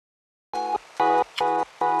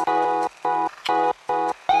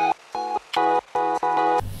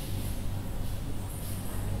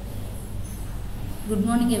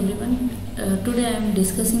morning everyone. Today I am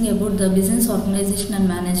discussing about the business organization and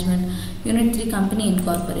management unit 3 company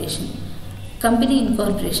incorporation. Company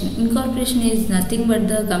incorporation. Incorporation is nothing but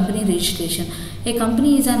the company registration. A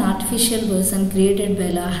company is an artificial person created by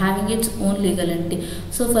law having its own legal entity.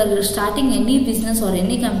 So for starting any business or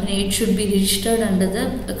any company, it should be registered under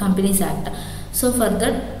the Companies Act. So for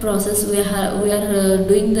that process we are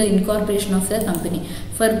doing the incorporation of the company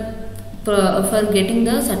for getting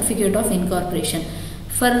the certificate of incorporation.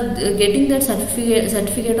 For getting that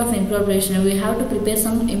certificate of incorporation, we have to prepare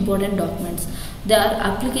some important documents. There are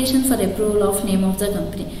application for approval of name of the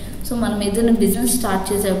company. So మనం ఏదైనా business start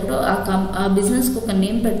చేసేటప్పుడు ఆ బిజినెస్కి ఒక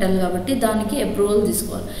name పెట్టాలి కాబట్టి దానికి approval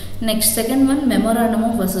తీసుకోవాలి. Next second one memorandum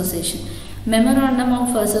of association. Memorandum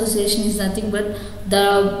of association is nothing but the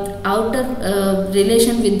outer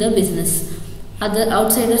relation with the business, other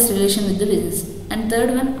outsiders relation with the business. And third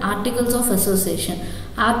one, articles of association.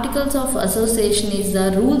 Articles of association is the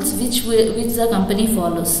rules which the company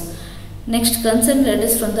follows. Next, consent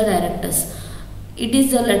letters from the directors. It is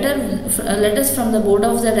the letters from the board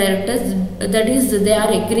of the directors, that is they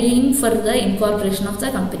are agreeing for the incorporation of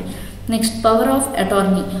the company. Next, power of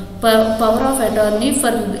attorney. Power of attorney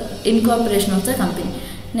for incorporation of the company.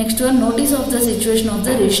 Next one, notice of the situation of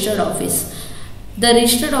the registered office. The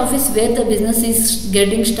registered office where the business is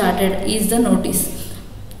getting started is the notice.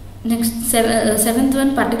 Next, seventh one,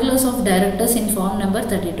 particulars of directors in form number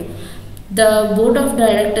 32. The board of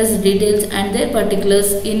directors details and their particulars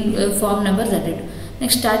in form number 32.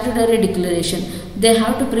 Next, statutory declaration. They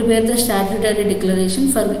have to prepare the statutory declaration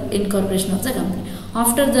for incorporation of the company.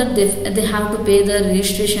 After that, they have to pay the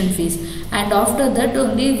registration fees, and after that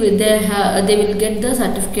only they will get the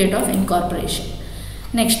certificate of incorporation.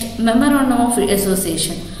 Next, memorandum of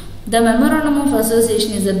association. The memorandum of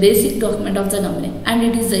association is a basic document of the company, and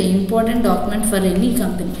it is an important document for any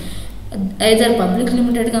company, either public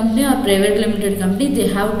limited company or private limited company. They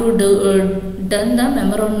have to done the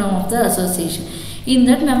memorandum of the association. In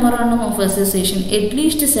that memorandum of association, at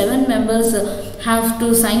least 7 members have to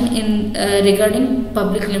sign in regarding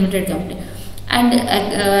public limited company, and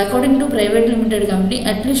according to private limited company,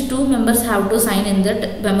 at least 2 members have to sign in that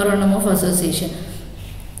memorandum of association.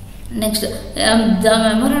 Next, the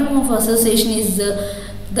memorandum of association is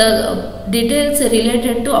the details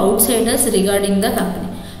related to outsiders regarding the company.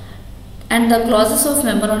 And the clauses of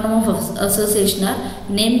memorandum of association are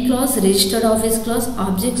name clause, registered office clause,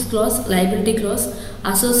 objects clause, liability clause,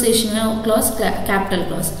 association clause, capital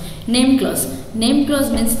clause. Name clause. Name clause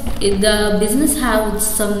means if the business have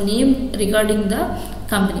some name regarding the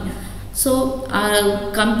company. So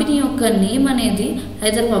company యొక్క name అనేది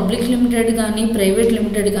either public limited కానీ private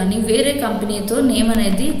limited కానీ వేరే కంపెనీతో name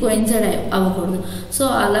అనేది coincide అవ్వకూడదు. So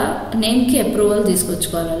అలా నేమ్కి approval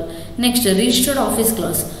తీసుకొచ్చుకోవాలి. Next, registered office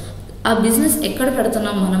class. ఆ బిజినెస్ ఎక్కడ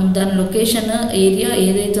పెడుతున్నాం మనం, దాని లొకేషన్ ఏరియా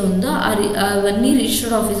ఏదైతే ఉందో అవన్నీ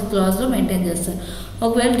రిజిస్టర్డ్ ఆఫీస్ క్లాజ్లో మెయింటైన్ చేస్తారు.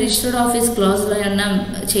 ఒకవేళ రిజిస్టర్డ్ ఆఫీస్ క్లాజ్లో ఏమన్నా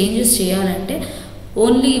చేంజెస్ చేయాలంటే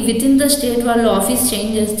only with in the state వాళ్ళు ఆఫీస్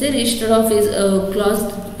చేంజ్ చేస్తే రిజిస్టర్డ్ ఆఫీస్ క్లాజ్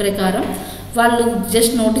ప్రకారం వాళ్ళు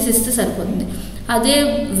జస్ట్ నోటీస్ ఇస్తే సరిపోతుంది. అదే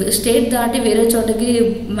స్టేట్ దాటి వేరే చోటకి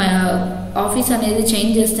ఆఫీస్ అనేది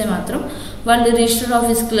చేంజ్ చేస్తే మాత్రం వాళ్ళు రిజిస్టర్డ్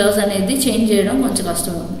ఆఫీస్ క్లాజ్ అనేది చేంజ్ చేయడం కొంచెం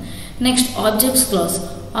కష్టం అవుతుంది. Next, objects clause.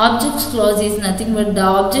 Objects clause is nothing but the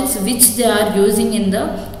objects which they are using in the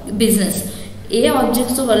business. A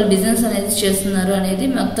objects వాళ్ళు బిజినెస్ అనేది చేస్తున్నారు అనేది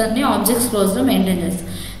మొత్తాన్ని ఆబ్జెక్ట్స్ క్లాజ్లో మెయింటైన్ చేస్తారు.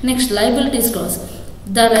 Next, liabilities clause.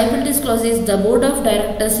 The liabilities clause is the board of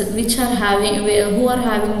directors which are who are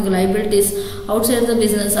having liabilities outside the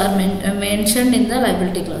business are mentioned in the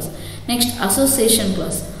liability clause. Next, association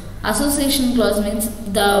clause. Association clause means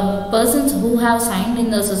the persons who have signed in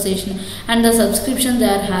the association and the subscription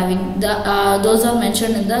they are having, those are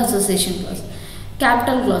mentioned in the association clause.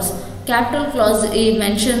 Capital clause. Capital clause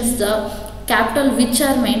mentions the capital which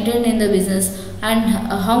are maintained in the business and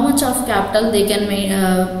how much of capital they can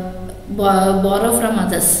borrow from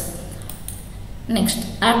others. Next,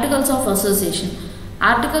 articles of association.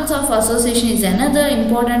 Articles of association is another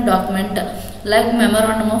important document like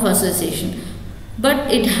memorandum of association, but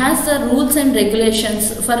it has the rules and regulations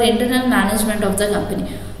for internal management of the company,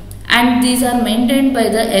 and these are maintained by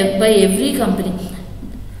every company.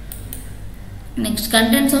 Next,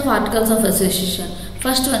 contents of articles of association.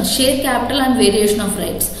 First one, share capital and variation of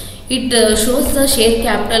rights. It shows the share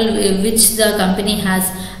capital which the company has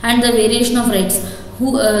and the variation of rights,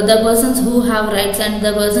 the persons who have rights and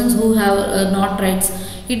the persons who have not rights.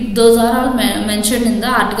 Those are all mentioned in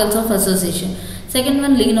the articles of association. Second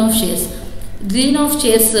one, lien of shares. Lien of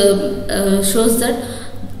shares shows that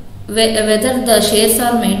whether the shares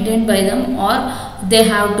are maintained by them or they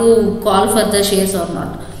have to call for the shares or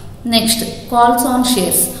not. Next calls on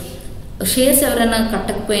shares ఎవరైనా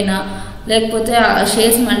కట్టకపోయినా లేకపోతే ఆ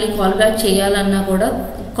shares మళ్ళీ call back చేయాలన్నా కూడా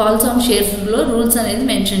calls on షేర్స్లో rules అనేది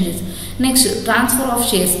mention చేసి. Next transfer of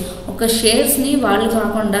shares, ఒక షేర్స్ని వాళ్ళు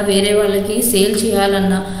కాకుండా వేరే వాళ్ళకి సేల్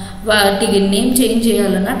చేయాలన్నా వాటికి నేమ్ చేంజ్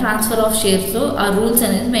చేయాలన్నా ట్రాన్స్ఫర్ ఆఫ్ షేర్స్లో ఆ రూల్స్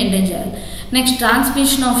అనేది మెయింటైన్ చేయాలి. నెక్స్ట్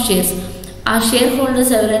ట్రాన్స్మిషన్ ఆఫ్ షేర్స్, ఆ షేర్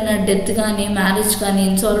హోల్డర్స్ ఎవరైనా డెత్ కానీ మ్యారేజ్ కానీ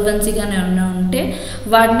ఇన్సాల్వెన్సీ కానీ ఏమైనా ఉంటే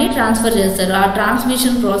వాటిని ట్రాన్స్ఫర్ చేస్తారు. ఆ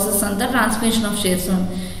ట్రాన్స్మిషన్ ప్రాసెస్ అంతా ట్రాన్స్మిషన్ ఆఫ్ షేర్స్ ఉంది.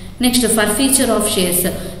 నెక్స్ట్ ఫర్ఫీచర్ ఆఫ్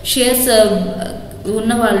షేర్స్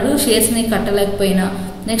ఉన్నవాళ్ళు షేర్స్ని కట్టలేకపోయినా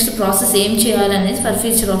నెక్స్ట్ ప్రాసెస్ ఏం చేయాలనేది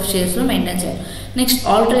ఫర్ఫీచర్ ఆఫ్ షేర్స్లో మెయింటైన్ చేయాలి. నెక్స్ట్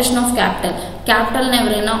ఆల్టరేషన్ ఆఫ్ క్యాపిటల్ని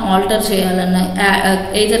ఎవరైనా ఆల్టర్ చేయాలన్నా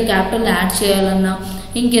ఎయిదర్ క్యాపిటల్ యాడ్ చేయాలన్నా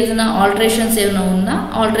ఇంకేదైనా ఆల్టరేషన్స్ ఏమైనా ఉన్నా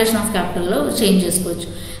ఆల్టరేషన్ ఆఫ్ క్యాపిటల్లో చేంజ్ చేసుకోవచ్చు.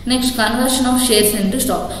 Next conversion of shares into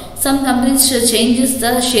stock, some companies changes the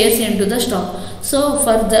shares into the stock. So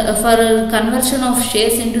for conversion of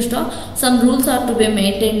shares into stock, some rules are to be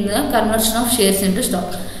maintained in the conversion of shares into stock.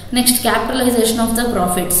 Next, capitalization of the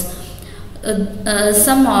profits.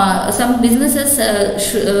 Some businesses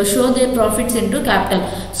show their profits into capital.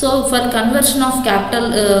 So for conversion of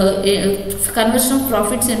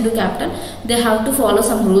profits into capital, they have to follow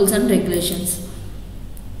some rules and regulations.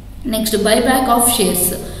 Next, buyback of shares.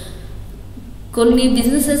 కొన్ని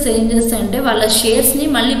businesses ఏం చేస్తాయంటే వాళ్ళ షేర్స్ని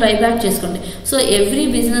మళ్ళీ buyback చేసుకోండి. So every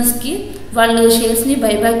బిజినెస్కి వాళ్ళు షేర్స్ని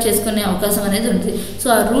buyback చేసుకునే అవకాశం అనేది ఉంటుంది. సో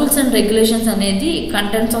ఆ రూల్స్ అండ్ రెగ్యులేషన్స్ అనేది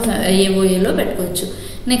కంటెంట్స్ ఆఫ్ ఏఓఏలో పెట్టుకోవచ్చు.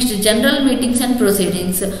 Next general meetings and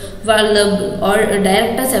proceedings, వాళ్ళ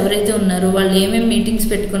డైరెక్టర్స్ ఎవరైతే ఉన్నారో వాళ్ళు ఏమేమి మీటింగ్స్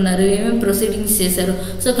పెట్టుకున్నారు, ఏమేమి ప్రొసీడింగ్స్ చేశారు,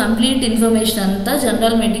 సో కంప్లీట్ ఇన్ఫర్మేషన్ అంతా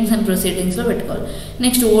జనరల్ మీటింగ్స్ అండ్ ప్రొసీడింగ్స్లో పెట్టుకోవాలి.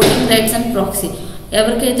 Next voting rights and proxy,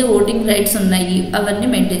 ఎవరికైతే ఓటింగ్ రైట్స్ ఉన్నాయి అవన్నీ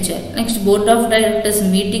మెయింటైన్ చేయాలి. Next board of directors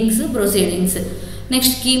meetings proceedings.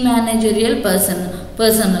 Next key managerial personal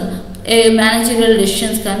managerial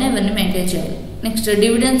decisions కానీ అవన్నీ మెయింటైన్ చేయాలి. Next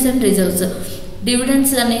dividends and reserves,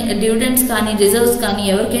 dividends కానీ రిజర్వ్స్ కానీ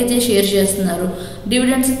ఎవరికైతే షేర్ చేస్తున్నారో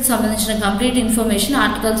డివిడెండ్స్కి సంబంధించిన complete information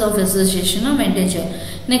articles of association maintain చేయాలి.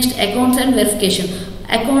 Next accounts and verification,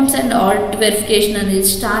 accounts and audit verification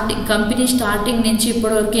అనేది కంపెనీ స్టార్టింగ్ నుంచి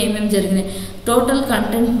ఇప్పటివరకు ఏమేమి జరిగినాయి టోటల్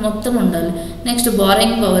కంటెంట్ మొత్తం ఉండాలి. Next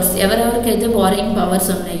borrowing powers, ఎవరెవరికైతే borrowing powers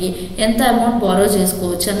ఉన్నాయి, ఎంత అమౌంట్ బారో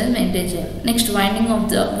చేసుకోవచ్చు అనేది మెయింటైన్ చేయాలి. Next winding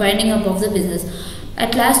up of the business.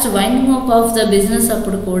 At last winding up of the business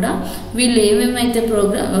అప్పుడు కూడా వీళ్ళు ఏమేమైతే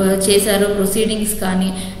చేశారో ప్రొసీడింగ్స్ కానీ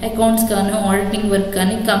అకౌంట్స్ కానీ ఆడిటింగ్ వర్క్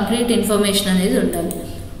కానీ కంప్లీట్ ఇన్ఫర్మేషన్ అనేది ఉండాలి.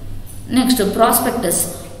 Next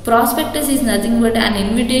Prospectus is nothing but an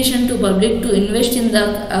invitation to public to invest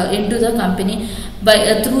into the company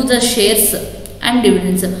through the shares and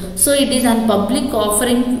dividends. So it is a public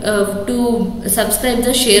offering to subscribe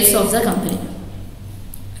the shares of the company.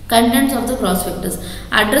 Contents of the prospectus: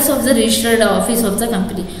 address of the registered office of the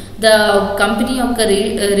company. The company యొక్క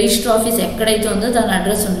register office ఎక్కడైతే ఉందో దాని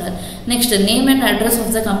address ఉండాలి. Next name and address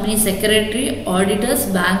of the company secretary, auditors,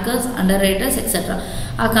 bankers, under writers etcetera.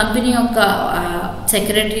 ఆ company యొక్క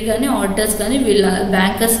secretary కానీ auditors కానీ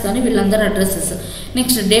bankers కానీ వీళ్ళందరూ addresses.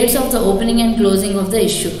 Next dates of the opening and closing of the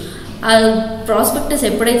issue. ఆ ప్రాస్పెక్టస్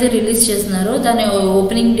ఎప్పుడైతే రిలీజ్ చేస్తున్నారో దాని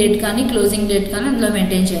ఓపెనింగ్ డేట్ కానీ క్లోజింగ్ డేట్ కానీ అందులో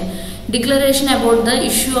మెయింటైన్ చేయాలి. Declaration about the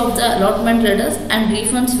issue of the allotment letters and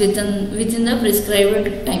refunds within the prescribed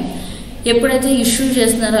time. ఎప్పుడైతే issue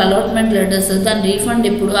చేస్తున్నారో అలాట్మెంట్ లెటర్స్ దాని రీఫండ్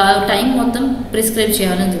ఎప్పుడు ఆ టైం మొత్తం ప్రిస్క్రైబ్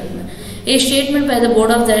చేయాలని చెప్తున్నారు. ఏ statement by the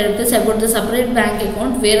board of directors about the separate bank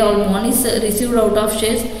account wear all మనీస్ received out of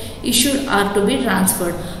shares issued are to be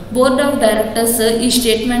transferred. Board of directors ఈ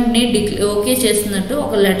స్టేట్మెంట్ని okay చేస్తున్నట్టు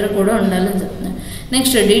ఒక letter కూడా ఉండాలని చెప్తున్నారు.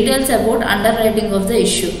 Next details about under writing of the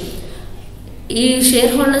issue. ఈ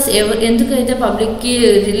share holders ఎందుకైతే పబ్లిక్కి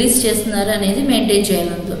release చేస్తున్నారు అనేది మెయింటైన్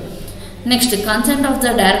చేయాలి అందులో. Next consent of the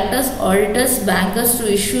directors, auditors, bankers to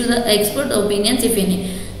issue the expert opinions if any.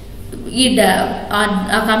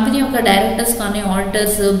 ఆ కంపెనీ యొక్క డైరెక్టర్స్ కానీ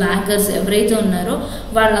ఆడిటర్స్, బ్యాంకర్స్ ఎవరైతే ఉన్నారో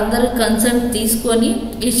వాళ్ళందరూ కన్సెంట్ తీసుకొని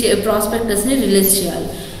ఈ ప్రాస్పెక్టస్ని రిలీజ్ చేయాలి.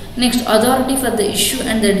 Next authority for the issue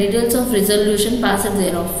and the details of resolution passed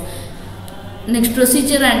there of. Next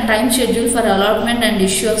procedure and time schedule for allotment and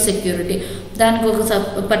issue of security. దానికి ఒక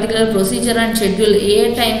పర్టికులర్ ప్రొసీజర్ అండ్ షెడ్యూల్, ఏ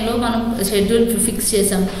టైంలో మనం షెడ్యూల్ ఫిక్స్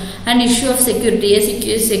చేసాం and issue of security,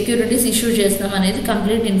 A securities issue చేస్తాం అనేది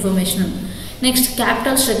complete information ఉంది. Next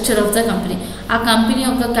capital structure of the company. ఆ company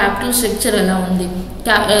యొక్క క్యాపిటల్ స్ట్రక్చర్ ఎలా ఉంది,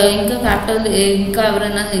 ఇంకా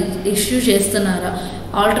ఎవరైనా ఇష్యూ చేస్తున్నారా,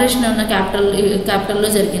 ఆల్టరేషన్ ఏమైనా క్యాపిటల్లో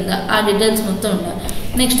జరిగిందా, ఆ డీటెయిల్స్ మొత్తం ఉండాలి.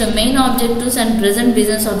 Next main objectives and present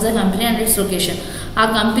business of the company and it's location. ఆ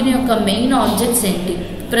కంపెనీ యొక్క మెయిన్ ఆబ్జెక్ట్స్ ఏంటి,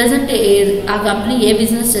 ప్రజెంట్ ఆ కంపెనీ ఏ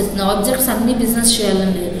బిజినెస్ చేస్తుంది, ఆబ్జెక్ట్స్ అన్ని బిజినెస్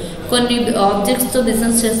చేయాలని లేదు, కొన్ని ఆబ్జెక్ట్స్తో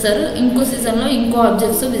బిజినెస్ చేస్తారు, ఇంకో సీజన్లో ఇంకో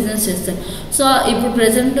ఆబ్జెక్ట్స్తో బిజినెస్ చేస్తారు. సో ఇప్పుడు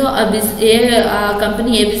ప్రజెంట్ ఆ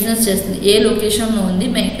కంపెనీ ఏ బిజినెస్ చేస్తుంది, ఏ లొకేషన్లో ఉంది,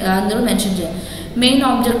 అందులో మెన్షన్ చేయాలి. Main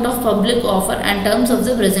object of public offer and terms of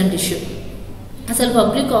the present issue. అసలు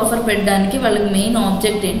పబ్లిక్ ఆఫర్ పెట్టడానికి వాళ్ళకి మెయిన్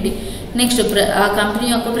ఆబ్జెక్ట్ ఏంటి, నెక్స్ట్ ఆ కంపెనీ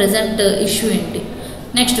యొక్క ప్రెజెంట్ ఇష్యూ ఏంటి,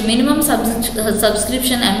 next minimum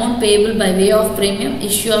subscription amount payable by way of premium,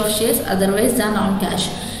 issue of shares otherwise than on cash.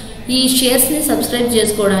 ఈ షేర్స్ని subscribe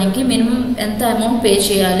చేసుకోవడానికి minimum ఎంత అమౌంట్ పే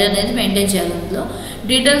చేయాలి అనేది మెయింటైన్ చేయాలి. అందులో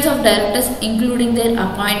details of directors including there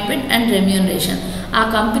appointment and remuneration. ఆ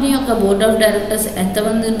company యొక్క బోర్డ్ ఆఫ్ డైరెక్టర్స్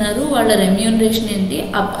ఎంతమంది ఉన్నారు, వాళ్ళ రెమ్యూనరేషన్ ఏంటి,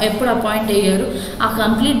 ఎప్పుడు అపాయింట్ అయ్యారు, ఆ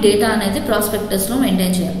కంప్లీట్ డేటా అనేది ప్రాస్పెక్టస్లో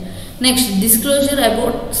మెయింటైన్ చేయాలి. Next disclosure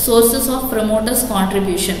about sources of promoters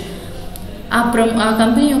contribution. ఆ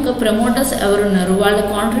కంపెనీ యొక్క ప్రమోటర్స్ ఎవరున్నారు, వాళ్ళ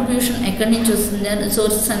కాంట్రిబ్యూషన్ ఎక్కడి నుంచి వస్తుంది అని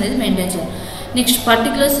సోర్సెస్ అనేది మెయింటైన్ చేయాలి. Next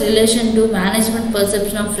particulars relation to management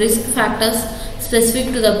perception of risk factors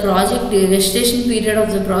specific to the project, gestation period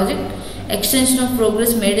of the project, extension of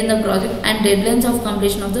progress made in the project and dead lines of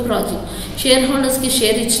completion of the project. Share హోల్డర్స్కి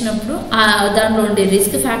share ఇచ్చినప్పుడు దాంట్లో ఉండే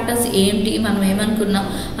risk factors ఏంటి, మనం ఏమనుకున్నాం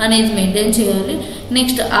అనేది maintain చేయాలి.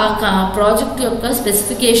 Next ఆ project యొక్క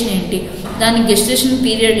స్పెసిఫికేషన్ ఏంటి, దాని గెస్టేషన్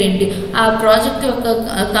పీరియడ్ ఏంటి, ఆ ప్రాజెక్ట్ యొక్క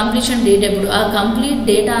కంప్లీషన్ డేట్ ఎప్పుడు, ఆ కంప్లీట్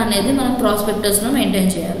డేటా అనేది మనం ప్రాస్పెక్టస్లో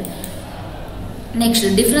మెయింటైన్ చేయాలి. Next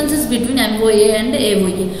differences between MOA and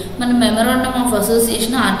AOA. మనం memorandum of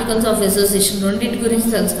association, articles of association రెండింటి గురించి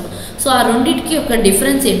తెలుసుకున్నాం. సో ఆ రెండింటికి యొక్క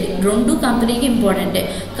డిఫరెన్స్ ఏంటి, రెండు కంపెనీకి ఇంపార్టెంటే,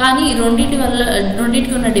 కానీ ఈ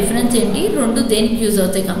రెండింటికి ఉన్న డిఫరెన్స్ ఏంటి, రెండు దేనికి యూజ్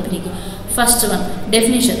అవుతాయి కంపెనీకి. First one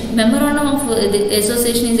definition. Memorandum of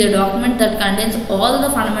association is a document that contains all the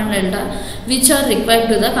fundamental data which are required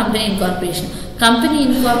to the company incorporation. Company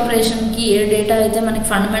ఇన్కార్పొరేషన్కి A data అయితే మనకి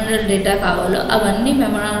ఫండమెంటల్ డేటా కావాలో అవన్నీ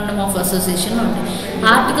మెమరాండమ్ ఆఫ్ అసోసియేషన్లో ఉంటాయి.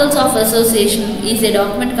 Articles of association is a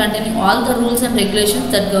document containing all the rules and regulations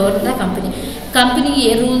that govern the company. Company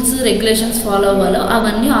A rules regulations follow అవ్వాలో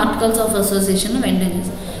అవన్నీ articles of association maintain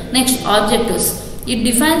చేస్తాయి. Next objectives. It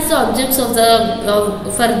defines the objects of the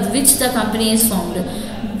for which the company is formed.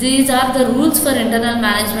 These are the rules for internal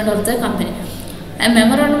management of the company.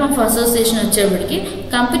 Memorandum of association వచ్చేప్పటికి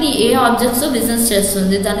company ఏ ఆబ్జెక్ట్స్తో business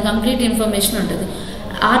చేస్తుంది దాని complete information ఉంటుంది.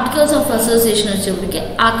 Articles of association వచ్చేప్పటికి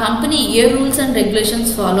ఆ company A rules and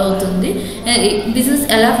regulations follow అవుతుంది, business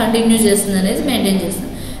ఎలా continue చేస్తుంది అనేది మెయింటైన్ చేస్తుంది.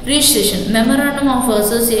 రిజిస్ట్రేషన్. మెమరాండమ్ ఆఫ్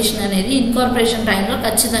అసోసియేషన్ అనేది ఇన్కార్పొరేషన్ టైంలో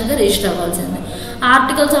ఖచ్చితంగా రిజిస్టర్ అవ్వాల్సిందే.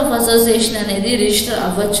 ఆర్టికల్స్ ఆఫ్ అసోసియేషన్ అనేది రిజిస్టర్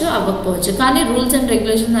అవ్వచ్చు, అవ్వకపోవచ్చు, కానీ రూల్స్ అండ్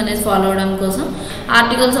రెగ్యులేషన్స్ అనేది ఫాలో అవడం కోసం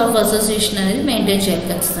ఆర్టికల్స్ ఆఫ్ అసోసియేషన్ అనేది మెయింటైన్ చేయాలి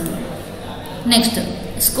ఖచ్చితంగా. Next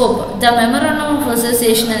scope. The memorandum of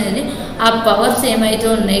association అనేది ఆ పవర్స్ ఏమైతే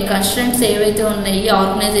ఉన్నాయి, కన్స్ట్రెంట్స్ ఏవైతే ఉన్నాయి,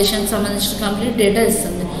 ఆర్గనైజేషన్కి సంబంధించిన కంప్లీట్ డేటా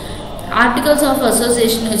ఇస్తుంది. ఆర్టికల్స్ ఆఫ్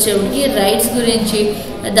అసోసియేషన్ వచ్చేప్పటికి రైట్స్ గురించి,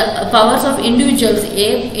 the powers of individuals,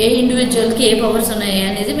 A ఇండివిజువల్కి A powers ఉన్నాయి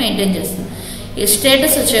అనేది మెయింటైన్ చేస్తుంది.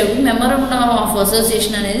 స్టేటస్ వచ్చేప్పటికి మెమరాండమ్ ఆఫ్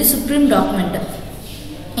అసోసియేషన్ అనేది సుప్రీం డాక్యుమెంట్,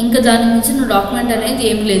 ఇంకా దాని మించిన డాక్యుమెంట్ అనేది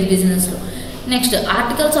ఏమి లేదు బిజినెస్లో. నెక్స్ట్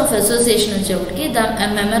ఆర్టికల్స్ ఆఫ్ అసోసియేషన్ వచ్చేప్పటికి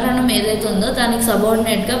మెమరాండమ్ ఏదైతే ఉందో దానికి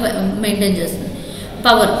సబార్డినేట్గా మెయింటైన్ చేస్తుంది.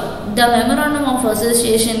 Power. The memorandum of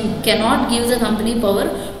association cannot give the company power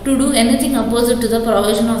to do anything opposite to the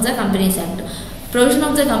provision of the companies act. Provision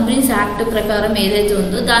of the companies act ప్రకారం ఏదైతే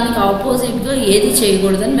ఉందో దానికి ఆపోజిట్గా ఏది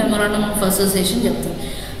చేయకూడదని మెమరాండమ్ ఆఫ్ అసోసియేషన్ చెప్తుంది.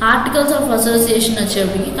 ఆర్టికల్స్ ఆఫ్ అసోసియేషన్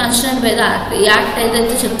వచ్చేప్పటికి constrained by the act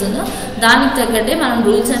ఏదైతే చెప్తుందో దానికి తగ్గట్టే మనం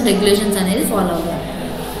రూల్స్ అండ్ రెగ్యులేషన్స్ అనేది ఫాలో అవ్వాలి.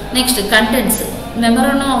 Next contents.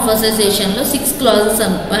 మెమరాండమ్ ఆఫ్ అసోసియేషన్లో 6 clauses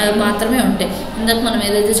మాత్రమే ఉంటాయి. ఇందాక మనం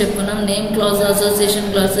ఏదైతే చెప్పుకున్నాం, name clause, association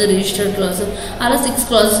clause, registered clause, అలా 6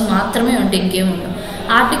 clauses మాత్రమే ఉంటాయి, ఇంకేముండవు.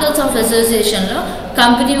 ఆర్టికల్స్ ఆఫ్ అసోసియేషన్లో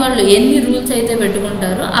కంపెనీ వాళ్ళు ఎన్ని రూల్స్ అయితే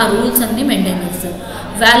పెట్టుకుంటారో ఆ రూల్స్ అన్నీ మెయింటైన్ చేస్తారు.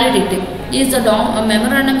 Validity.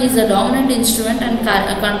 Memorandum is the dominant instrument and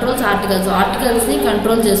controls ఆర్టికల్స్ని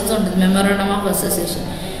control చేస్తూ ఉంటుంది memorandum of association.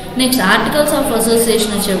 Next articles of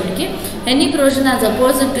association వచ్చేప్పటికి any provision as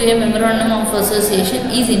opposite to A memorandum of association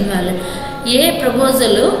is invalid. A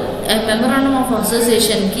proposal memorandum of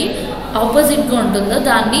అసోసియేషన్కి ఆపోజిట్గా ఉంటుందో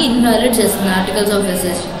దాన్ని invalid చేస్తుంది articles of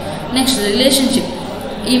association. Next relationship.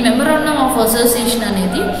 ఈ memorandum of association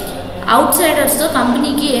అనేది out సైడర్స్తో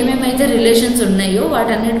కంపెనీకి ఏమేమైతే relations ఉన్నాయో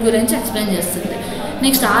వాటన్నిటి గురించి ఎక్స్ప్లెయిన్ చేస్తుంది.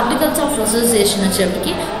 నెక్స్ట్ ఆర్టికల్స్ ఆఫ్ అసోసియేషన్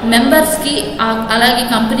వచ్చేప్పటికి మెంబర్స్కి అలాగే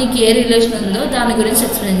కంపెనీకి ఏ రిలేషన్ ఉందో దాని గురించి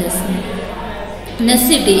ఎక్స్ప్లెయిన్ చేస్తుంది.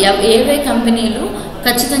 నెసెసిటీ. ఏవే కంపెనీలు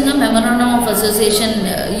ఖచ్చితంగా మెమరాండమ్ ఆఫ్ అసోసియేషన్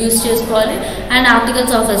యూజ్ చేసుకోవాలి and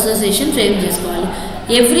articles of association frame చేసుకోవాలి.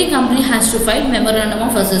 Every company has to file memorandum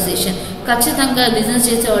of association. ఖచ్చితంగా బిజినెస్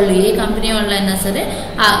చేసేవాళ్ళు ఏ కంపెనీ వాళ్ళు అయినా సరే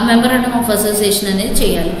ఆ మెమరాండమ్ ఆఫ్ అసోసియేషన్ అనేది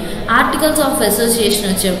చేయాలి. ఆర్టికల్స్ ఆఫ్ అసోసియేషన్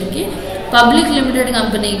వచ్చేప్పటికి పబ్లిక్ లిమిటెడ్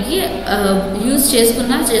కంపెనీకి యూజ్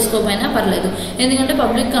చేసుకున్నా చేసుకోకపోయినా పర్లేదు, ఎందుకంటే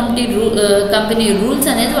పబ్లిక్ కంపెనీ రూల్స్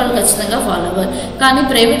అనేది వాళ్ళు ఖచ్చితంగా ఫాలో అవ్వాలి. కానీ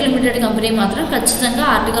ప్రైవేట్ లిమిటెడ్ కంపెనీ మాత్రం ఖచ్చితంగా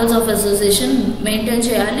ఆర్టికల్స్ ఆఫ్ అసోసియేషన్ మెయింటైన్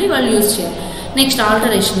చేయాలి, వాళ్ళు యూజ్ చేయాలి. Next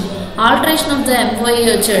alteration of the employee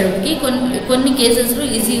వచ్చేటికి కొన్ని కేసెస్లో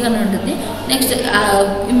ఈజీగానే ఉంటుంది. నెక్స్ట్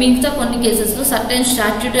మిగతా కొన్ని కేసెస్లో సర్టెన్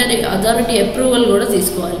స్టాట్యూటరీ అథారిటీ అప్రూవల్ కూడా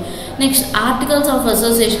తీసుకోవాలి. నెక్స్ట్ ఆర్టికల్స్ ఆఫ్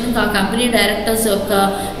అసోసియేషన్ ఆ కంపెనీ డైరెక్టర్స్ యొక్క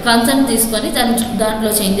కన్సర్న్ తీసుకొని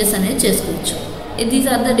దాంట్లో చేంజెస్ అనేది చేసుకోవచ్చు. These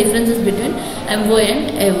are the differences between MOA and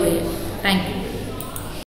AOA. Thank you.